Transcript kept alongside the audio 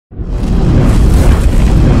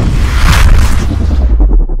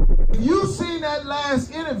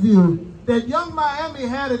interview that Young Miami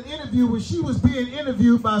had an interview where she was being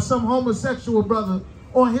interviewed by some homosexual brother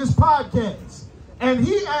on his podcast. And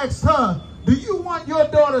he asked her, do you want your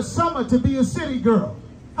daughter Summer to be a city girl?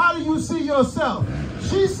 How do you see yourself?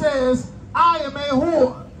 She says, I am a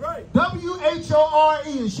whore. Right.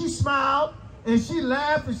 W-H-O-R-E. And she smiled and she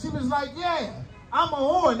laughed and she was like, yeah, I'm a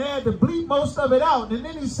whore. And they had to bleep most of it out. And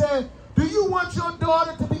then he said, do you want your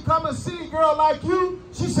daughter to become a city girl like you?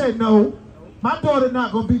 She said, no. My daughter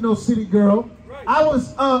not going to be no city girl. I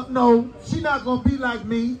was, no, she not going to be like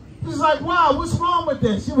me. He's like, wow, what's wrong with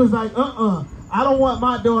that? She was like, I don't want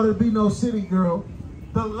my daughter to be no city girl.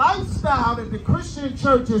 The lifestyle that the Christian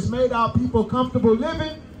church has made our people comfortable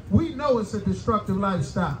living, we know it's a destructive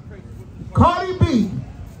lifestyle. Cardi B,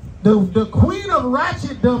 the queen of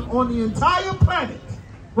ratchetdom on the entire planet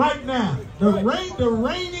right now, the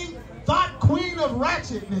reigning thought queen of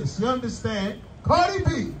ratchetness, you understand? Cardi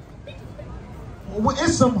B.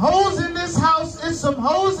 It's some hoes in this house. It's some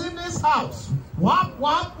hoes in this house. Wop,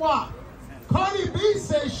 wop, wop. Cardi B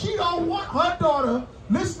says she don't want her daughter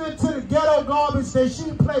listening to the ghetto garbage that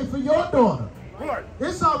she played for your daughter. Right.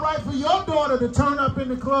 It's all right for your daughter to turn up in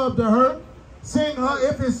the club to her, sing her,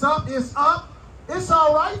 if it's up, it's up. It's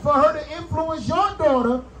all right for her to influence your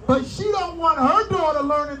daughter, but she don't want her daughter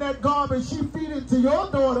learning that garbage she feeding to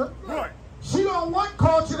your daughter. Right. She don't want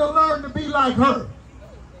culture to learn to be like her.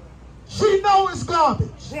 She know it's garbage.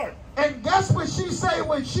 Right. And guess what she say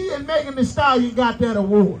when she and Megan Thee Stallion got that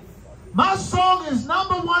award? My song is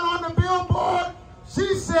 #1 on the Billboard.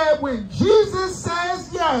 She said, when Jesus says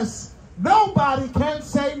yes, nobody can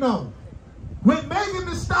say no. When Megan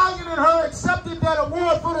Thee Stallion and her accepted that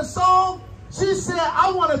award for the song, she said,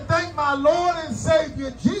 I want to thank my Lord and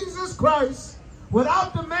Savior, Jesus Christ.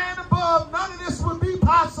 Without the man above, none of this would be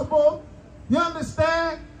possible. You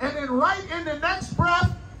understand? And then right in the next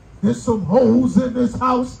breath, there's some hoes in this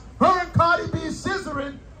house. Her and Cardi B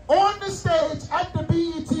scissoring on the stage at the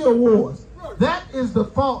BET Awards. That is the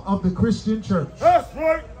fault of the Christian church. That's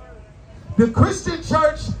right. The Christian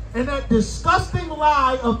church and that disgusting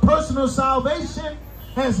lie of personal salvation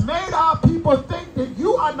has made our people think that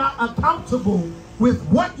you are not accountable with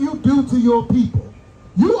what you do to your people.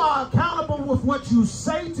 You are accountable with what you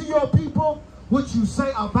say to your people, what you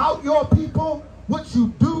say about your people, what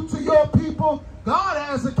you do to your people. God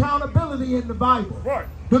has accountability in the Bible. Right.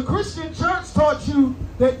 The Christian church taught you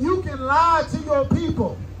that you can lie to your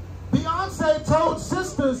people. Beyonce told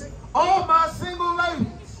sisters, all my single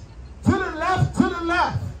ladies, to the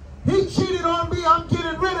left, he cheated on me, I'm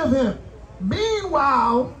getting rid of him.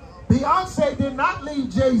 Meanwhile, Beyonce did not leave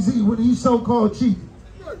Jay-Z when he so-called cheated.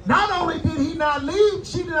 Not only did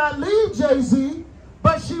she did not leave Jay-Z,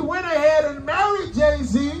 but she went ahead and married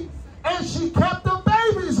Jay-Z, and she kept the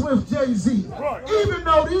babies with Jay-Z. Right. Even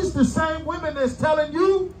though these the same women that's telling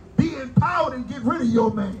you, be empowered and get rid of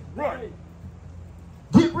your man. Right.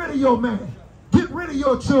 Get rid of your man. Get rid of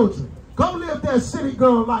your children. Go live that city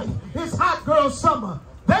girl life. It's hot girl summer.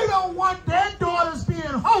 They don't want their daughters being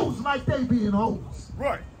hoes like they being hoes.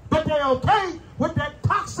 Right. But they're okay with that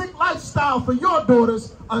toxic lifestyle for your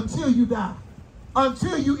daughters until you die.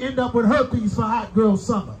 Until you end up with herpes for hot girl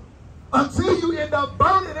summer. Until you end up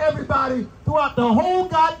burning everybody throughout the whole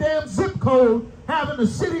goddamn zip code having a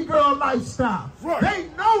city girl lifestyle. Right. They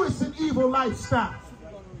know it's an evil lifestyle.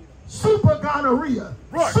 Super gonorrhea,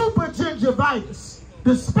 right. Super gingivitis,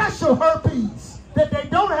 the special herpes that they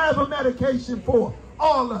don't have a medication for,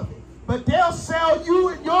 all of it. But they'll sell you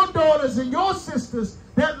and your daughters and your sisters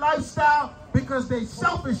that lifestyle because they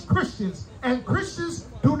selfish Christians, and Christians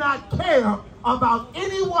do not care about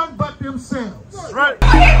anyone but themselves. Right.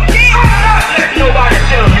 Let nobody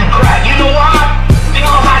tell you crack. You know why?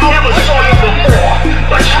 Because I never saw you before.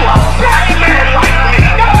 But you a black man like me.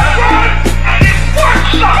 And it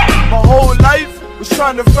works out. My whole life was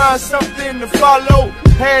trying to find something to follow.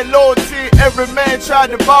 Had loyalty, every man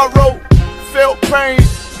tried to borrow. Felt pain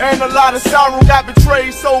and a lot of sorrow. Got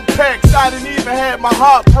betrayed, so packed, I didn't even have my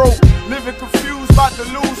heart broke. Living confused, about to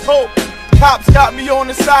lose hope. Cops got me on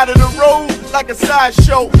the side of the road like a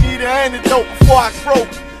sideshow. Need an antidote before I croak.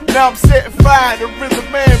 Now I'm setting fire to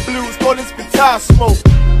rhythm man blues for this guitar smoke.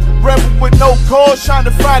 Rebel with no cause, trying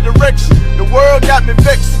to find direction. The world got me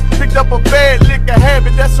vexed. Picked up a bad liquor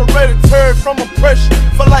habit that's hereditary from oppression.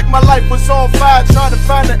 Felt like my life was on fire, trying to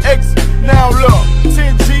find an exit. Now look,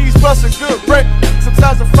 10 G's plus a good wreck.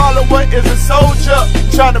 Sometimes a follower is a soldier,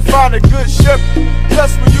 trying to find a good shepherd.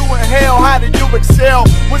 Plus when you in hell, how do you excel?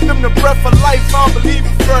 Wisdom the breath of life, I don't believe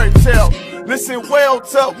in fairy tale. Listen well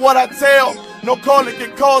to what I tell. No calling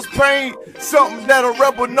can cause pain, something that a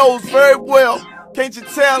rebel knows very well. Can't you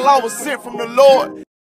tell I was sent from the Lord?